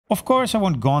Of course I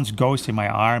want Gaunt's Ghost in my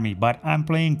army, but I'm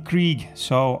playing Krieg,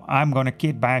 so I'm gonna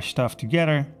kit bash stuff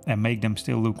together and make them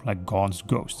still look like Gaunt's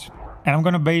Ghosts. And I'm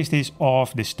gonna base this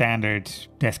off the standard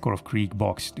Death Korps of Krieg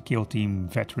box, the Kill Team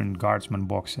Veteran Guardsman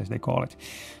box as they call it.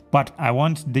 But I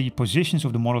want the positions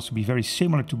of the models to be very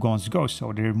similar to Gaunt's Ghost,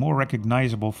 so they're more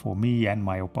recognizable for me and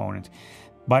my opponent.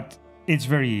 But it's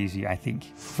very easy, I think.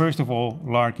 First of all,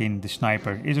 Larkin, the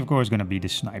sniper, is of course going to be the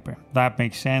sniper. That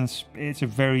makes sense. It's a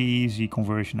very easy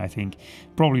conversion, I think.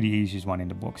 Probably the easiest one in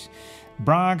the box.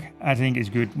 Bragg, I think, is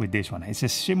good with this one. It's a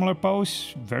similar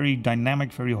pose, very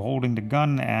dynamic, very holding the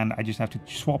gun, and I just have to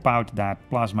swap out that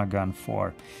plasma gun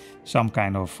for some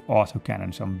kind of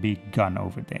autocannon, some big gun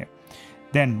over there.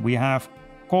 Then we have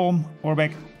Colm,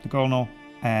 Orbeck, the Colonel.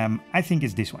 I think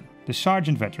it's this one, the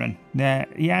Sergeant Veteran.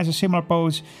 He has a similar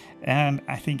pose, and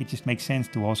I think it just makes sense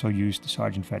to also use the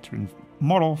Sergeant Veteran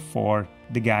model for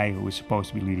the guy who is supposed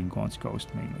to be leading Gaunt's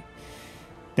Ghost mainly.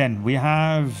 Then we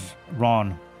have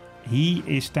Ron. He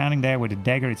is standing there with a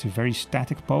dagger. It's a very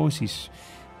static pose. He's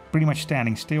pretty much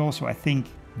standing still, so I think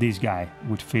this guy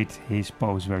would fit his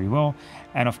pose very well.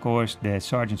 And of course the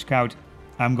Sergeant Scout,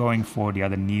 I'm going for the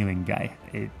other kneeling guy.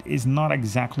 It is not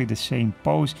exactly the same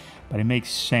pose, but it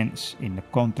makes sense in the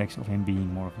context of him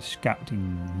being more of a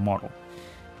scouting model.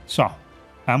 So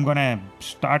I'm gonna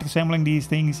start assembling these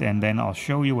things, and then I'll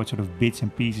show you what sort of bits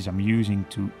and pieces I'm using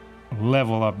to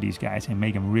level up these guys and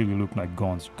make them really look like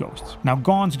Gaunt's Ghosts. Now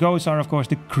Gaunt's Ghosts are of course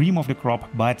the cream of the crop,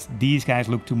 but these guys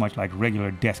look too much like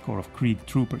regular Death Korps of Krieg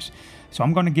troopers. So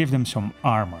I'm gonna give them some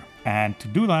armor, and to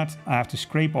do that I have to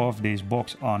scrape off this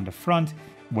box on the front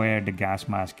where the gas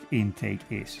mask intake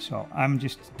is. So I'm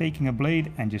just taking a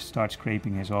blade and just start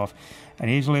scraping this off. And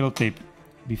here's a little tip: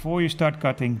 before you start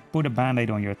cutting, put a band-aid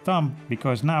on your thumb,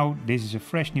 because now this is a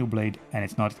fresh new blade and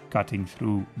it's not cutting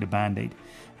through the band-aid.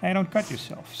 And don't cut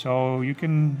yourself, so you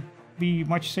can be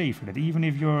much safer that even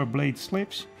if your blade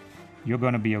slips, you're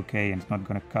gonna be okay and it's not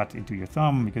gonna cut into your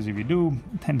thumb, because if you do,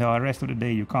 then the rest of the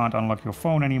day you can't unlock your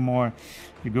phone anymore,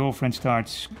 your girlfriend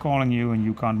starts calling you and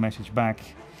you can't message back,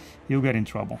 you'll get in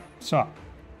trouble. So,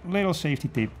 little safety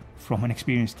tip from an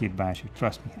experienced kit basher,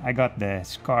 trust me, I got the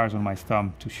scars on my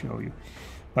thumb to show you.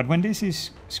 But when this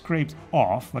is scraped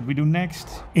off, what we do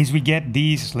next is we get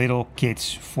these little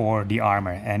kits for the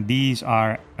armor, and these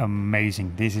are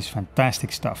amazing. This is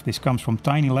fantastic stuff. This comes from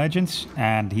Tiny Legends,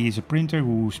 and he is a printer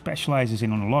who specializes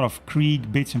in a lot of Krieg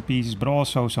bits and pieces, but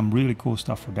also some really cool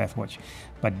stuff for Deathwatch.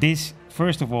 But this,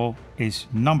 first of all, is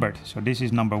numbered. So this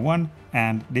is number 1,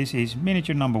 and this is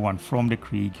miniature number 1 from the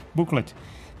Krieg booklet.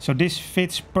 So this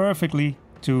fits perfectly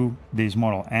to this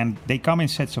model, and they come in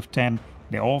sets of 10.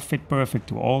 They all fit perfect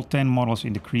to all 10 models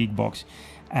in the Krieg box,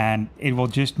 and it will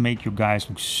just make your guys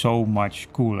look so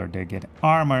much cooler. They get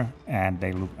armor and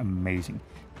they look amazing.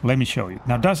 Let me show you.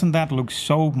 Now, doesn't that look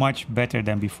so much better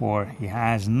than before? He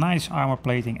has nice armor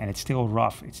plating and it's still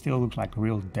rough. It still looks like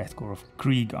real Death Korps of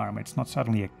Krieg armor. It's not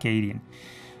suddenly Acadian.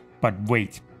 But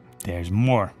wait, there's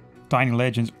more. Tiny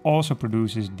Legends also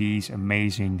produces these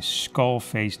amazing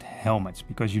skull-faced helmets,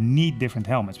 because you need different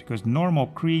helmets, because normal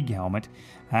Krieg helmet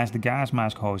has the gas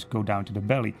mask hose go down to the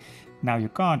belly. Now you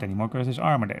can't anymore because there's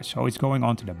armor there, so it's going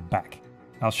onto the back.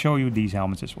 I'll show you these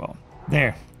helmets as well.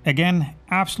 There, again,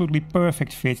 absolutely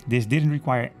perfect fit. This didn't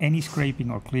require any scraping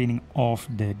or cleaning of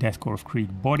the Death Korps of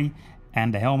Krieg body,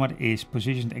 and the helmet is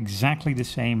positioned exactly the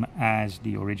same as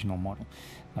the original model.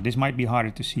 Now this might be harder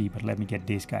to see, but let me get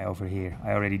this guy over here.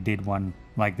 I already did one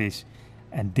like this,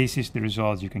 and this is the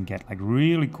result you can get. Like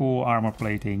really cool armor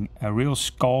plating, a real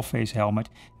skull face helmet.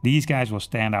 These guys will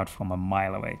stand out from a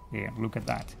mile away. Here, look at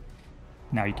that.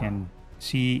 Now you can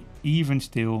see even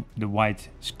still the white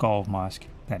skull mask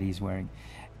that he's wearing.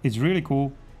 It's really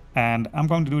cool, and I'm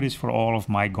going to do this for all of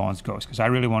my Gaunt's Ghosts, because I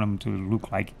really want them to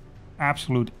look like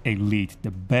absolute elite,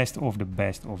 the best of the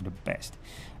best of the best.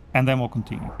 And then we'll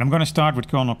continue. I'm going to start with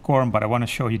Colonel Korm, but I want to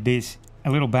show you this.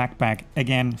 A little backpack,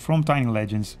 again, from Tiny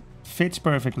Legends. Fits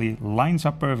perfectly, lines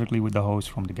up perfectly with the hose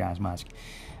from the gas mask.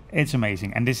 It's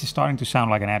amazing. And this is starting to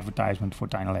sound like an advertisement for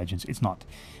Tiny Legends. It's not.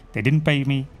 They didn't pay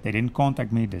me. They didn't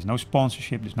contact me. There's no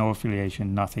sponsorship. There's no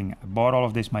affiliation. Nothing. I bought all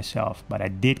of this myself. But I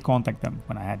did contact them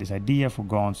when I had this idea for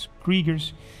Gaunt's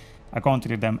Kriegers. I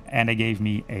contacted them and they gave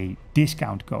me a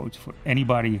discount code for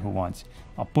anybody who wants.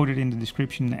 I'll put it in the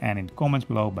description and in the comments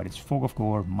below, but it's Fog of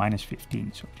Gore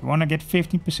 -15. So if you want to get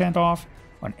 15% off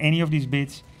on any of these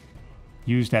bits,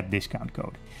 use that discount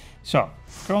code. So,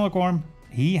 Colonel Korm,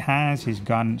 he has his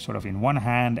gun sort of in one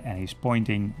hand and he's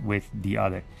pointing with the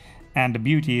other. And the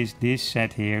beauty is this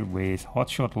set here with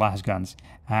hotshot las guns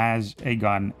has a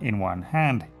gun in one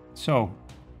hand. So,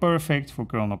 perfect for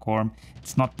Colonel Korm.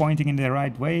 It's not pointing in the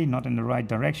right way, not in the right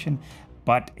direction,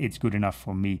 but it's good enough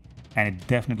for me. And it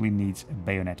definitely needs a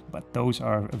bayonet, but those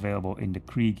are available in the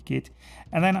Krieg kit.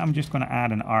 And then I'm just going to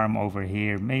add an arm over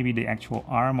here, maybe the actual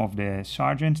arm of the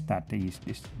sergeant that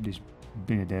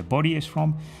the body is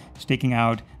from, sticking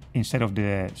out. Instead of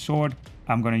the sword,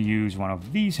 I'm going to use one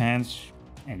of these hands,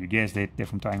 and you guessed it, they're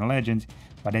from Tiny Legends,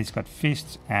 but it's got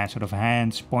fists and sort of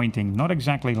hands pointing, not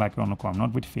exactly like Runelord,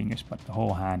 not with fingers, but the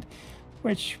whole hand,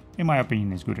 which in my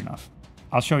opinion is good enough.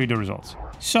 I'll show you the results.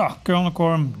 So,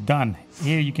 Runelord done.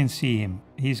 Here you can see him.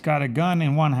 He's got a gun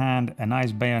in one hand, a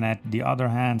nice bayonet, the other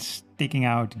hand sticking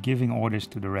out, giving orders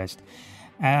to the rest.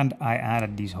 And I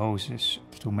added these hoses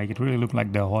to make it really look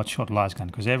like the hotshot last gun,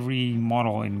 because every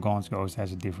model in Gaunt's Ghost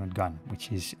has a different gun, which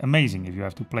is amazing if you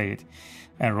have to play it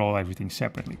and roll everything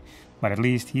separately. But at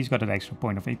least he's got an extra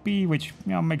point of AP, which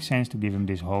makes sense to give him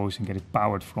this hose and get it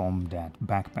powered from that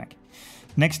backpack.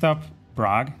 Next up,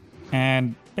 Brag.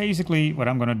 And basically what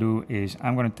I'm going to do is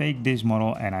I'm going to take this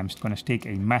model and I'm going to stick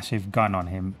a massive gun on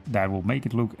him that will make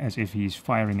it look as if he's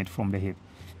firing it from the hip.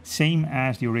 Same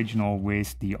as the original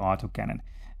with the autocannon.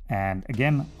 And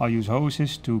again, I'll use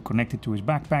hoses to connect it to his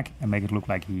backpack and make it look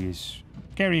like he is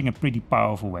carrying a pretty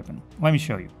powerful weapon. Let me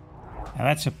show you. And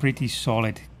that's a pretty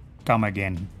solid come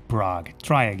again, Brag.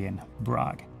 Try again,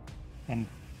 Brag. And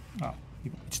well,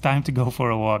 it's time to go for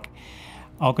a walk.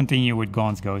 I'll continue with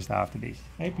Gaunt's Ghost after this.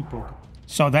 Hey people.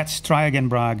 So that's Try Again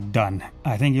Brag done.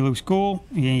 I think he looks cool.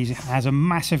 He has a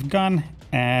massive gun.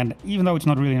 And even though it's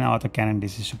not really an autocannon,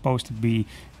 this is supposed to be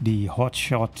the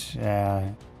hotshot,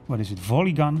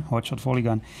 volley gun? Hotshot volley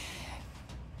gun.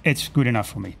 It's good enough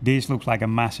for me. This looks like a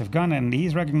massive gun and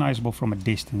he's recognizable from a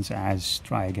distance as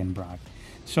Try Again Brag.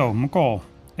 So McCall,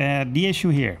 the issue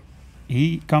here.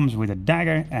 He comes with a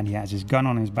dagger and he has his gun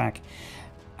on his back.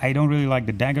 I don't really like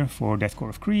the dagger for Death Korps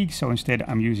of Krieg, so instead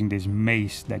I'm using this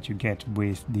mace that you get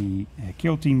with the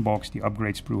kill team box. The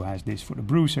upgrade sprue has this for the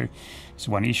bruiser.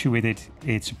 So one issue with it,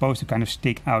 it's supposed to kind of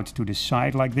stick out to the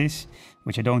side like this,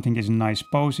 which I don't think is a nice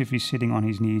pose if he's sitting on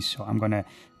his knees. So I'm going to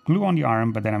glue on the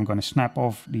arm, but then I'm going to snap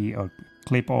off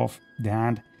clip off the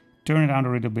hand, turn it out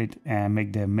a little bit and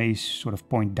make the mace sort of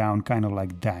point down kind of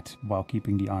like that while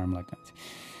keeping the arm like that.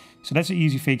 So that's an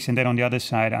easy fix, and then on the other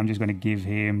side I'm just going to give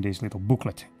him this little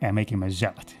booklet and make him a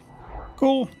zealot.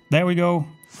 Cool, there we go,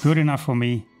 good enough for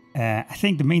me. I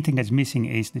think the main thing that's missing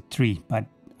is the tree, but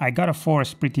I got a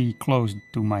forest pretty close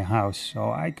to my house,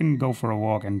 so I can go for a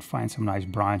walk and find some nice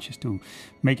branches to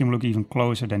make him look even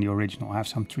closer than the original. I have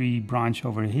some tree branch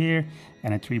over here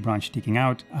and a tree branch sticking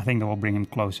out. I think that will bring him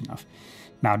close enough.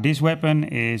 Now this weapon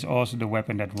is also the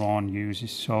weapon that Ron uses,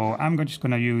 so I'm just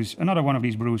going to use another one of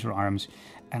these bruiser arms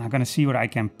and I'm going to see what I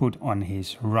can put on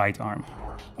his right arm.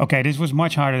 Okay, this was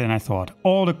much harder than I thought.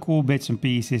 All the cool bits and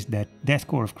pieces that Death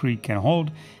Korps of Krieg can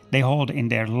hold, they hold in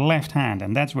their left hand,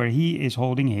 and that's where he is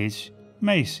holding his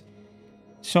mace.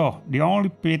 So the only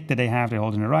bit that they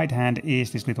hold in the right hand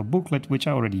is this little booklet, which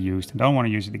I already used and don't want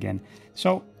to use it again.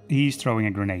 So he's throwing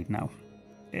a grenade now.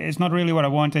 It's not really what I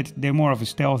wanted. They're more of a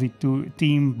stealthy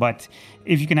team, but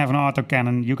if you can have an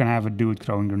autocannon, you can have a dude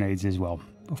throwing grenades as well,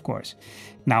 of course.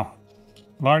 Now,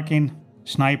 Larkin,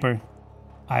 sniper,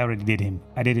 I already did him.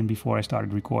 I did him before I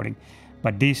started recording.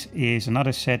 But this is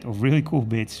another set of really cool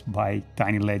bits by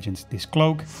Tiny Legends. This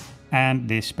cloak and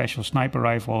this special sniper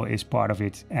rifle is part of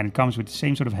it. And it comes with the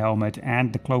same sort of helmet,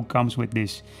 and the cloak comes with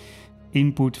this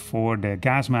input for the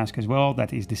gas mask as well.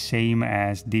 That is the same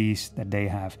as these that they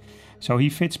have. So he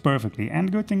fits perfectly. And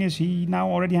the good thing is he now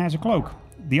already has a cloak.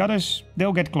 The others,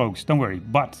 they'll get cloaks, don't worry.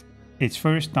 But it's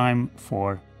first time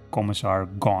for Commissar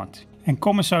Gaunt. And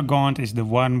Commissar Gaunt is the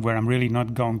one where I'm really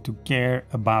not going to care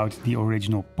about the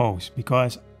original pose,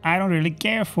 because I don't really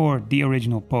care for the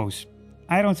original pose.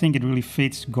 I don't think it really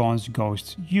fits Gaunt's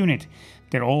Ghost unit.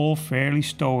 They're all fairly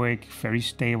stoic, very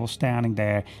stable standing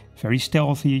there, very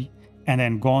stealthy, and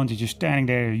then Gaunt is just standing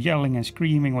there yelling and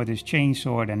screaming with his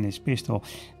chainsword and his pistol.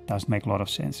 Doesn't make a lot of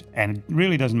sense, and it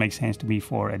really doesn't make sense to me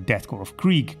for a Death Korps of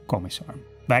Krieg Commissar.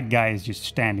 That guy is just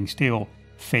standing still,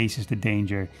 faces the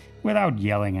danger without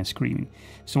yelling and screaming.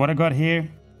 So what I got here,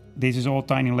 this is all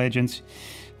Tiny Legends.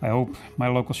 I hope my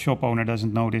local shop owner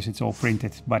doesn't notice it's all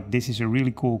printed, but this is a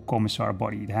really cool Commissar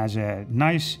body. It has a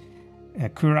nice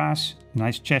cuirass,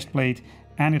 nice chest plate,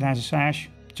 and it has a sash,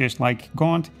 just like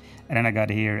Gaunt. And then I got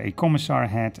here a Commissar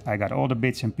hat. I got all the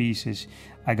bits and pieces.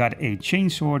 I got a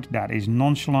chainsword that is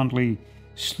nonchalantly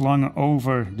slung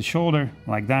over the shoulder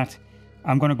like that.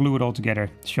 I'm gonna glue it all together,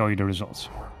 show you the results.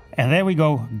 And there we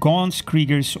go, Gaunt's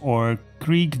Kriegers or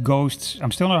Krieg Ghosts.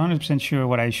 I'm still not 100% sure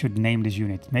what I should name this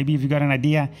unit. Maybe if you got an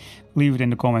idea, leave it in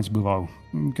the comments below.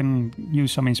 You can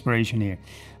use some inspiration here.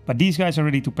 But these guys are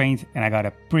ready to paint, and I got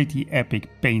a pretty epic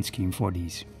paint scheme for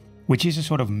these. which is a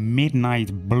sort of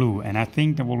midnight blue, and I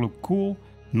think that will look cool,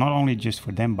 not only just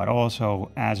for them, but also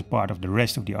as a part of the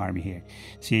rest of the army here.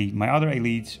 See, my other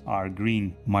elites are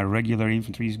green, my regular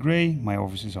infantry is grey, my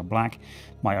officers are black,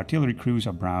 my artillery crews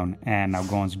are brown, and now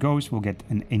Gaunt's Ghost will get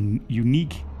a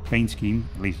unique paint scheme,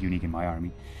 at least unique in my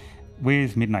army,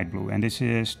 with midnight blue. And this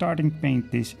starting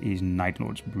paint, this is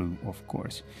Nightlords Blue, of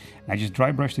course. I just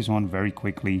dry brush this on very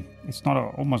quickly. It's not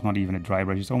almost not even a dry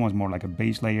brush, it's almost more like a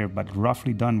base layer, but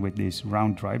roughly done with this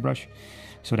round dry brush,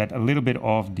 so that a little bit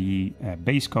of the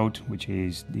base coat, which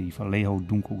is the Vallejo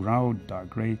Dunkelgrau, dark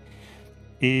gray,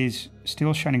 is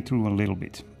still shining through a little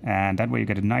bit. And that way you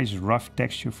get a nice rough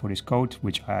texture for this coat,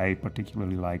 which I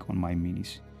particularly like on my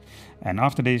minis. And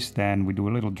after this, then we do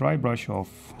a little dry brush of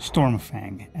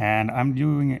Stormfang. And I'm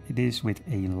doing this with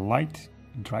a light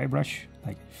dry brush,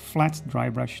 like a flat dry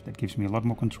brush that gives me a lot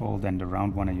more control than the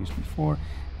round one I used before,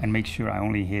 and make sure I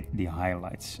only hit the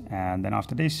highlights. And then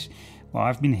after this, well,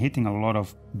 I've been hitting a lot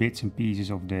of bits and pieces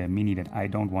of the mini that I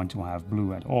don't want to have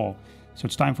blue at all. So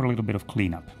it's time for a little bit of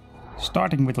cleanup.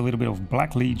 Starting with a little bit of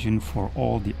Black Legion for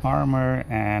all the armor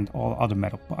and all other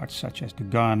metal parts, such as the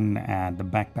gun and the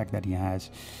backpack that he has.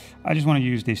 I just want to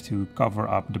use this to cover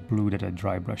up the blue that I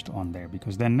dry brushed on there,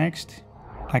 because then next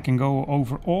I can go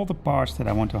over all the parts that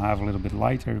I want to have a little bit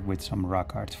lighter with some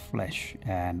Rakarth Flesh.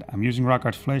 And I'm using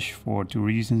Rakarth Flesh for two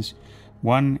reasons.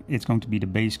 One, it's going to be the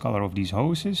base color of these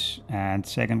hoses, and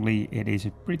secondly, it is a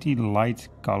pretty light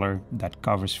color that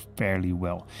covers fairly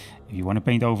well. If you want to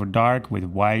paint over dark with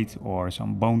white or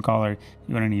some bone color,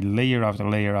 you're going to need layer after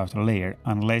layer after layer,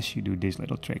 unless you do this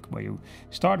little trick where you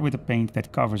start with a paint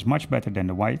that covers much better than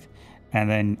the white, and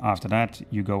then after that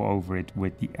you go over it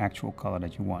with the actual color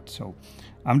that you want. So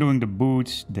I'm doing the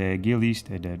boots, the ghillies,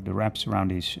 the wraps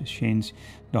around his shins,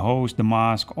 the hose, the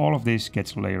mask, all of this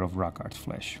gets a layer of Rakarth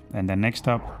Flesh. And then next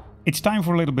up, it's time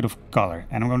for a little bit of color.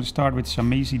 And I'm going to start with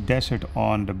Zamesi Desert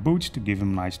on the boots to give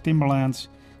him nice Timberlands.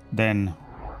 Then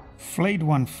Flayed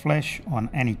One Flesh on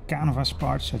any canvas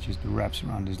parts, such as the wraps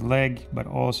around his leg, but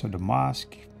also the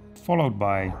mask. Followed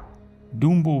by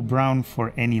Doombull Brown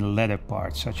for any leather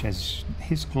parts, such as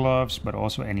his gloves, but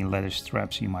also any leather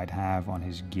straps he might have on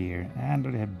his gear and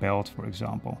the belt, for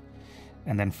example.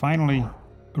 And then finally,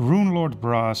 Runelord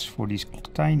Brass for these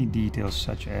tiny details,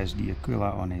 such as the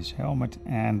Aquila on his helmet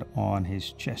and on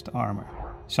his chest armor.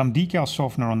 Some decal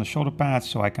softener on the shoulder pads,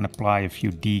 so I can apply a few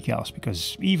decals,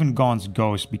 because even Gaunt's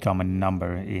Ghosts become a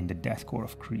number in the Death Korps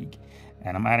of Krieg.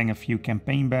 And I'm adding a few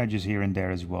campaign badges here and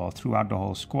there as well throughout the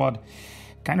whole squad,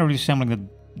 kind of resembling that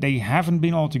they haven't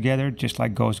been all together, just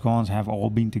like Ghost Gaunts have all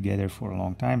been together for a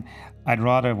long time. I'd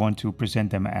rather want to present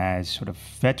them as sort of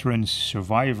veterans,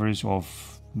 survivors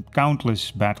of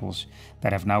countless battles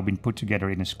that have now been put together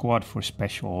in a squad for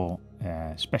special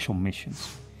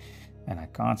missions. And I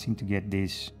can't seem to get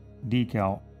this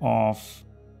decal off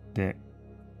the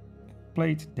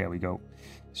plate. There we go.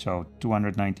 So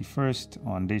 291st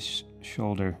on this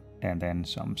shoulder, and then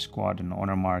some squad and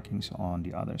honor markings on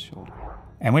the other shoulder.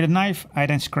 And with a knife, I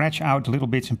then scratch out little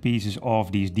bits and pieces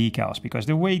of these decals, because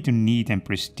they're way too neat and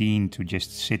pristine to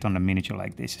just sit on a miniature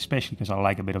like this, especially because I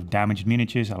like a bit of damaged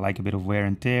miniatures, I like a bit of wear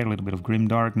and tear, a little bit of grim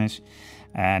darkness,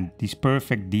 and these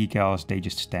perfect decals, they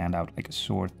just stand out like a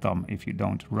sore thumb if you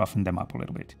don't roughen them up a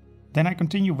little bit. Then I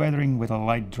continue weathering with a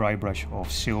light dry brush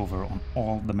of silver on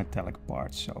all the metallic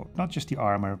parts. So not just the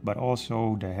armor, but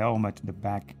also the helmet, the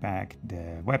backpack,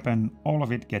 the weapon, all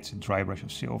of it gets a dry brush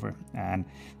of silver. And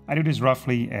I do this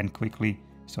roughly and quickly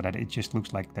so that it just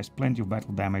looks like there's plenty of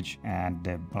battle damage and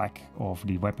the black of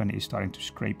the weapon is starting to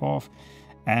scrape off.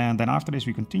 And then after this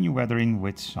we continue weathering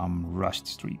with some rust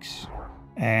streaks.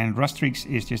 And Rust Streaks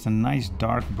is just a nice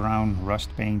dark brown rust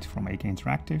paint from AK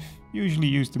Interactive, usually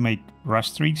used to make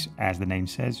rust streaks, as the name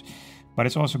says, but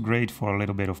it's also great for a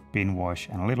little bit of pin wash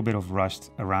and a little bit of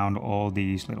rust around all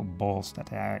these little balls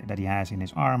that he has in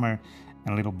his armor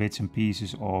and little bits and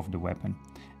pieces of the weapon.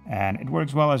 And it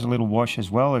works well as a little wash as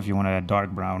well if you want a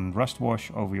dark brown rust wash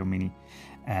over your mini.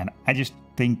 And I just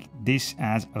think this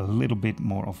adds a little bit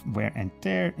more of wear and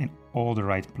tear in all the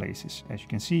right places. As you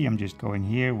can see, I'm just going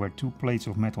here where 2 plates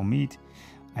of metal meet.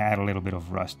 I add a little bit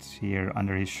of rust here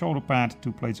under his shoulder pad,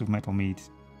 2 plates of metal meet,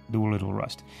 do a little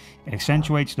rust. It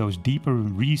accentuates those deeper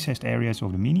recessed areas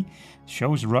of the mini,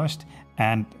 shows rust,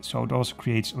 and so it also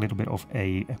creates a little bit of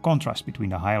a contrast between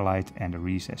the highlight and the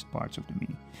recessed parts of the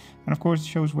mini. And of course it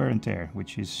shows wear and tear,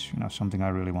 which is something I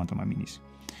really want on my minis.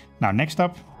 Now next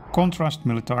up, contrast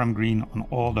Militarum green on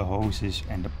all the hoses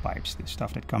and the pipes, the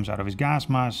stuff that comes out of his gas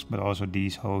mask, but also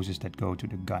these hoses that go to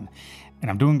the gun. And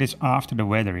I'm doing this after the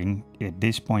weathering at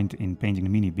this point in painting the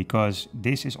mini, because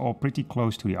this is all pretty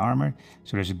close to the armor,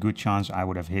 so there's a good chance I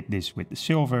would have hit this with the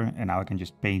silver, and now I can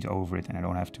just paint over it and I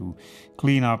don't have to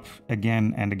clean up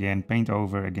again and again, paint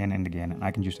over again and again, and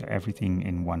I can just do everything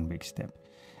in one big step.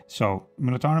 So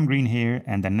Militarum green here,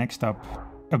 and then next up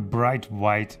a bright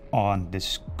white on the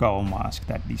skull mask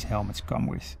that these helmets come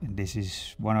with. And this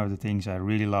is one of the things I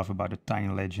really love about the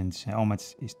Tiny Legends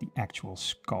helmets, is the actual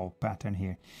skull pattern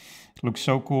here. It looks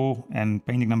so cool, and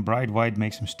painting them bright white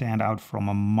makes them stand out from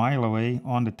a mile away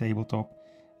on the tabletop.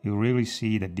 You really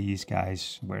see that these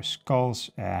guys wear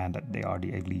skulls and that they are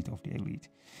the elite of the elite.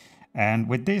 And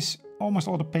with this, almost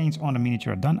all the paints on the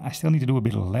miniature are done. I still need to do a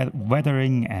bit of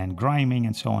weathering and griming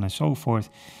and so on and so forth.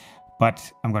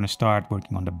 But I'm going to start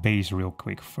working on the base real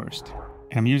quick first.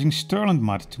 And I'm using Sterland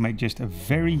mud to make just a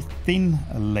very thin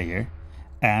layer.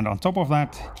 And on top of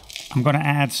that, I'm going to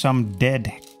add some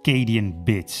dead Cadian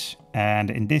bits.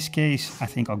 And in this case, I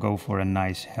think I'll go for a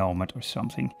nice helmet or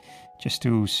something, just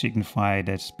to signify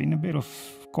there's been a bit of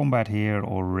combat here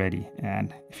already.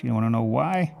 And if you want to know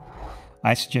why,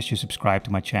 I suggest you subscribe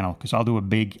to my channel, because I'll do a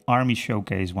big army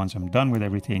showcase once I'm done with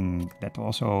everything that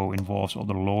also involves all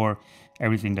the lore,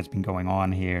 everything that's been going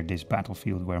on here, this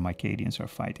battlefield where my Cadians are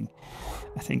fighting.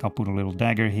 I think I'll put a little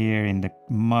dagger here in the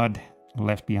mud,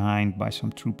 left behind by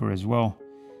some trooper as well.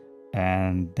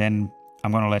 And then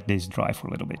I'm gonna let this dry for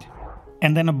a little bit.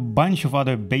 And then a bunch of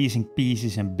other basing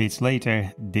pieces and bits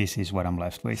later, this is what I'm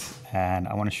left with. And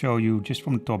I want to show you just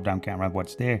from the top-down camera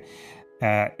what's there.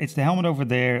 It's the helmet over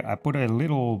there. I put a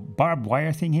little barbed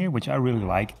wire thing here, which I really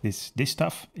like. This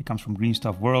stuff, it comes from Green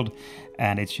Stuff World,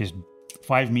 and it's just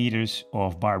 5 meters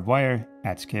of barbed wire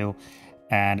at scale,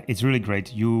 and it's really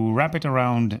great. You wrap it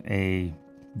around a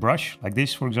brush like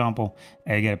this, for example,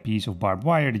 and you get a piece of barbed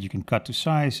wire that you can cut to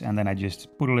size, and then I just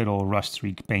put a little rust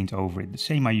streak paint over it, the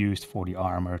same I used for the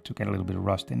armor to get a little bit of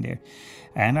rust in there.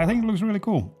 And I think it looks really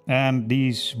cool. And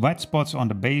these wet spots on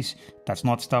the base, that's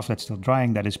not stuff that's still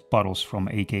drying, that is puddles from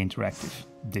AK Interactive,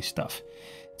 this stuff.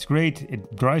 It's great,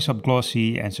 it dries up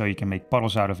glossy, and so you can make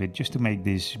puddles out of it just to make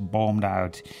this bombed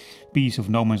out piece of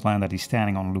no man's land that he's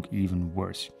standing on look even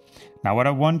worse. Now what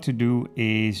I want to do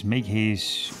is make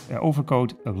his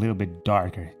overcoat a little bit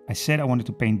darker. I said I wanted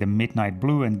to paint the midnight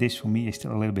blue, and this for me is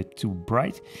still a little bit too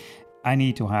bright. I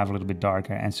need to have a little bit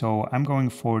darker, and so I'm going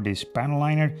for this panel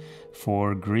liner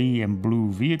for grey and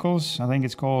blue vehicles, I think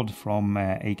it's called, from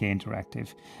AK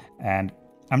Interactive. And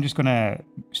I'm just gonna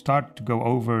start to go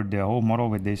over the whole model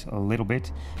with this a little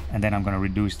bit, and then I'm gonna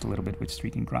reduce it a little bit with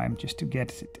Streak and Grime just to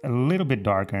get it a little bit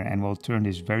darker, and we'll turn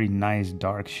this very nice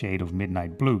dark shade of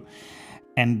midnight blue.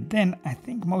 And then I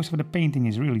think most of the painting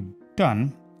is really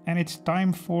done, and it's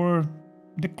time for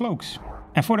the cloaks.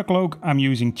 And for the cloak, I'm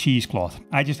using cheesecloth.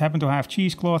 I just happen to have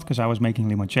cheesecloth because I was making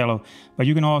limoncello, but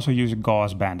you can also use a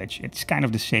gauze bandage. It's kind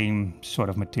of the same sort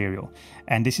of material.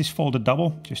 And this is folded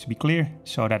double, just to be clear,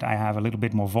 so that I have a little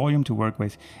bit more volume to work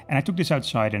with. And I took this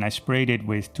outside and I sprayed it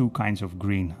with 2 kinds of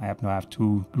green. I happen to have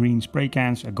 2 green spray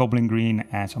cans, a Goblin green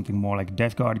and something more like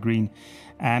Death Guard green.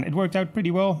 And it worked out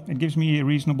pretty well. It gives me a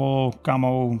reasonable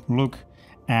camo look.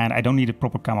 And I don't need a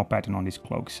proper camo pattern on these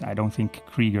cloaks. I don't think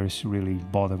Kriegers really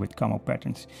bother with camo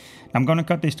patterns. I'm gonna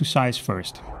cut this to size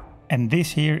first. And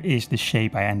this here is the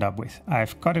shape I end up with.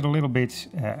 I've cut it a little bit,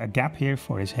 a gap here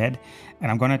for his head.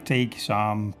 And I'm gonna take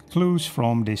some clues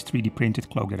from this 3D printed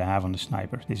cloak that I have on the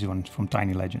sniper. This is one from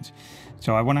Tiny Legends.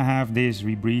 So I wanna have this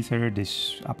rebreather,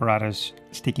 this apparatus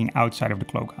sticking outside of the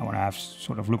cloak. I wanna have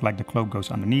sort of look like the cloak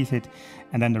goes underneath it,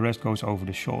 and then the rest goes over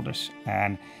the shoulders.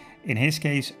 And in his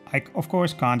case, I of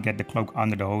course can't get the cloak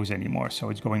under the hose anymore,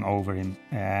 so it's going over him.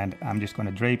 And I'm just going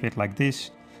to drape it like this,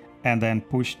 and then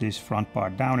push this front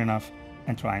part down enough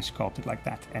and try and sculpt it like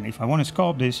that. And if I want to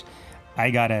sculpt this, I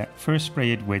gotta first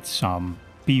spray it with some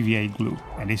PVA glue.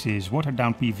 And this is watered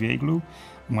down PVA glue.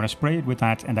 I'm going to spray it with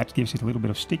that, and that gives it a little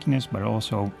bit of stickiness, but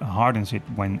also hardens it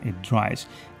when it dries.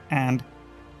 And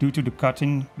due to the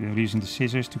cutting, we're using the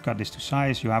scissors to cut this to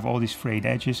size, you have all these frayed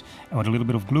edges, and with a little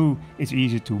bit of glue, it's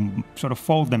easy to sort of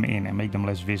fold them in and make them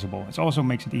less visible. It also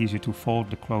makes it easier to fold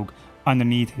the cloak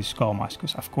underneath his skull mask,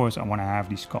 because of course I want to have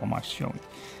these skull masks showing.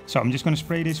 So I'm just going to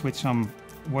spray this with some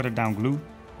watered down glue,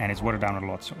 and it's watered down a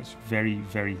lot, so it's very,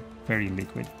 very, very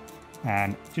liquid.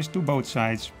 And just do both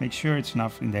sides, make sure it's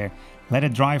enough in there, let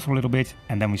it dry for a little bit,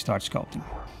 and then we start sculpting.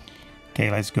 Okay,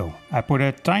 let's go. I put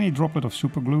a tiny droplet of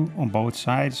super glue on both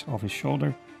sides of his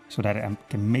shoulder so that I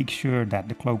can make sure that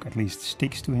the cloak at least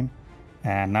sticks to him.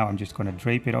 And now I'm just going to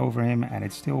drape it over him, and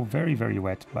it's still very, very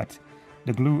wet, but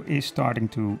The glue is starting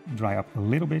to dry up a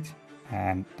little bit,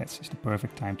 and that's just the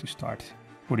perfect time to start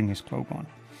putting his cloak on.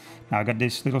 Now I got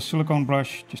this little silicone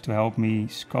brush just to help me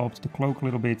sculpt the cloak a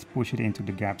little bit, push it into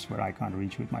the gaps where I can't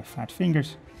reach with my fat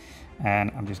fingers.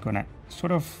 And I'm just gonna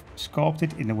sort of sculpt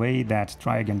it in the way that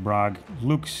Triagen Brag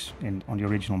looks on the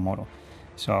original model.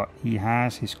 So he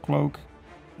has his cloak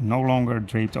no longer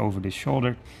draped over the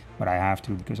shoulder, but I have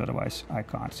to because otherwise I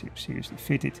can't seriously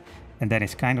fit it. And then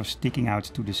it's kind of sticking out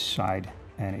to the side,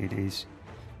 and it is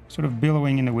sort of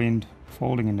billowing in the wind,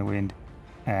 folding in the wind.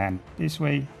 And this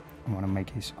way I want to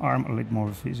make his arm a little more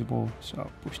visible, so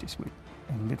push this with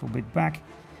a little bit back.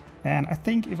 And I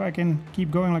think if I can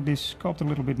keep going like this, sculpt a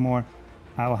little bit more,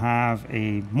 I'll have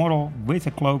a model with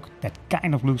a cloak that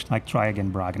kind of looks like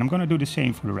Triagen Brag. And I'm going to do the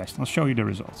same for the rest. I'll show you the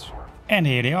results. And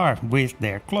here they are with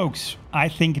their cloaks. I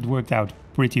think it worked out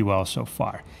pretty well so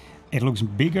far. It looks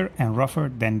bigger and rougher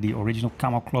than the original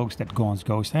camo cloaks that Gaunt's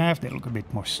Ghost have. They look a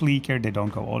bit more sleeker, they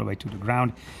don't go all the way to the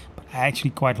ground. But I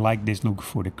actually quite like this look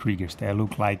for the Kriegers. They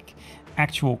look like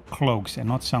actual cloaks and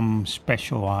not some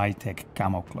special high-tech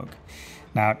camo cloak.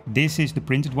 Now this is the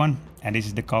printed one, and this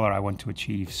is the color I want to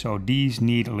achieve. So these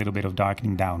need a little bit of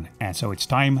darkening down. And so it's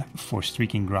time for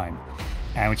Streaking Grime.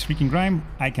 And with Streaking Grime,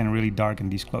 I can really darken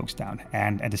these cloaks down.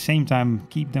 And at the same time,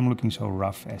 keep them looking so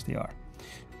rough as they are.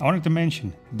 I wanted to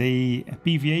mention the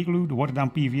PVA glue, the watered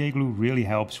down PVA glue really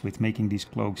helps with making these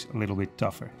cloaks a little bit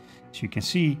tougher. As you can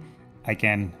see, I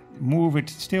can move it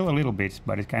still a little bit,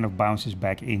 but it kind of bounces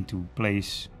back into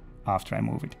place after I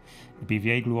move it. The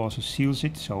PVA glue also seals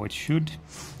it, so it should,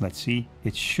 let's see,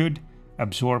 it should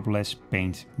absorb less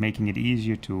paint, making it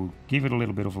easier to give it a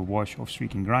little bit of a wash of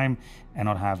Streaking Grime and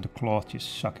not have the cloth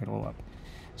just suck it all up.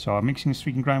 So I'm mixing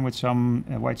Streaking Grime with some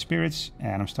white spirits,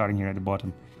 and I'm starting here at the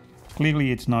bottom.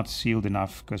 Clearly it's not sealed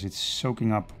enough because it's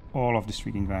soaking up all of the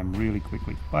Streaking Grime really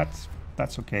quickly, but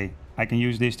that's okay. I can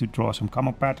use this to draw some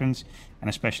camo patterns and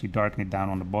especially darken it down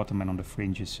on the bottom and on the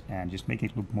fringes and just make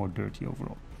it look more dirty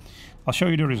overall. I'll show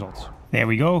you the results. There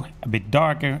we go, a bit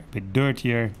darker, a bit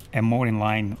dirtier and more in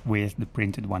line with the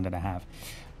printed one that I have.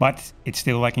 But it's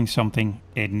still lacking something.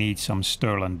 It needs some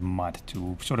Stirland mud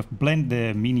to sort of blend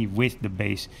the mini with the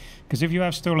base. Because if you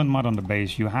have Stirland mud on the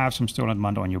base, you have some Stirland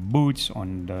mud on your boots,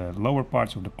 on the lower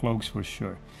parts of the cloaks for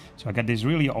sure. So I got this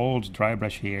really old dry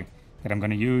brush here that I'm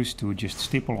going to use to just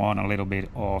stipple on a little bit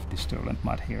of the Stirland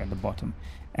mud here at the bottom.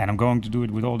 And I'm going to do it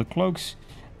with all the cloaks.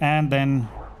 And then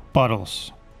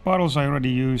puddles. Puddles I already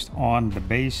used on the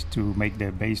base to make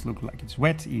the base look like it's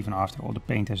wet even after all the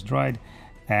paint has dried.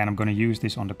 And I'm going to use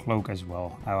this on the cloak as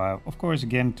well. Of course,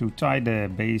 again, to tie the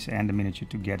base and the miniature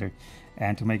together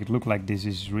and to make it look like this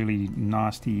is really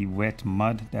nasty wet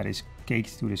mud that is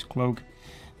caked to this cloak.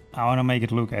 I want to make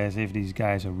it look as if these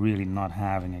guys are really not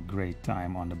having a great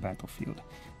time on the battlefield.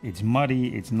 It's muddy,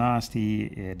 it's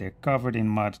nasty, they're covered in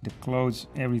mud, the clothes,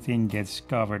 everything gets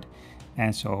covered,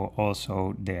 and so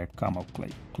also their camo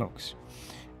cloaks.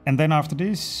 And then after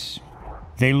this,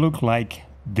 they look like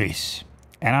this.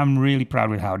 And I'm really proud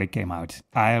with how they came out.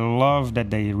 I love that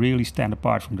they really stand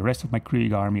apart from the rest of my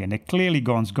Krieg army, and they clearly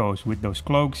Gaunt's Ghost with those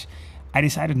cloaks. I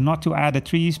decided not to add the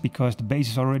trees because the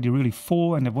base is already really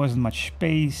full and there wasn't much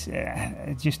space.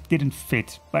 It just didn't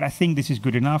fit. But I think this is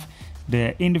good enough.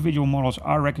 The individual models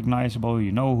are recognizable.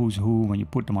 You know who's who when you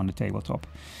put them on the tabletop.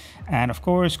 And of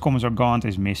course, Commissar Gaunt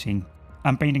is missing.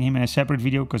 I'm painting him in a separate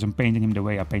video because I'm painting him the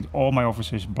way I paint all my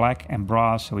officers, black and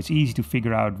brass, so it's easy to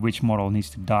figure out which model needs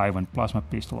to die when plasma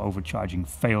pistol overcharging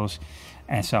fails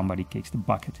and somebody kicks the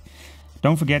bucket.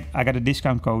 Don't forget, I got a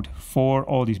discount code for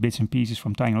all these bits and pieces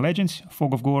from Tiny Legends,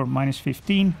 Fog of Gore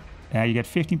 -15. You get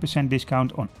 15%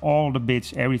 discount on all the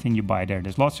bits, everything you buy there.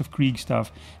 There's lots of Krieg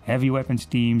stuff, heavy weapons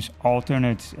teams,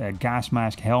 alternate gas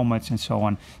mask, helmets and so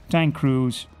on, tank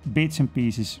crews, bits and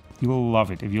pieces. You'll love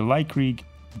it. If you like Krieg,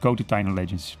 go to Tiny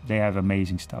Legends. They have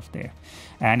amazing stuff there.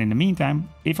 And in the meantime,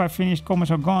 if I finished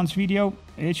Commissar Gaunt's video,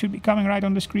 it should be coming right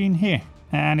on the screen here.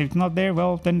 And if it's not there,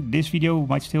 well, then this video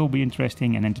might still be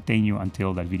interesting and entertain you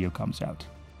until that video comes out.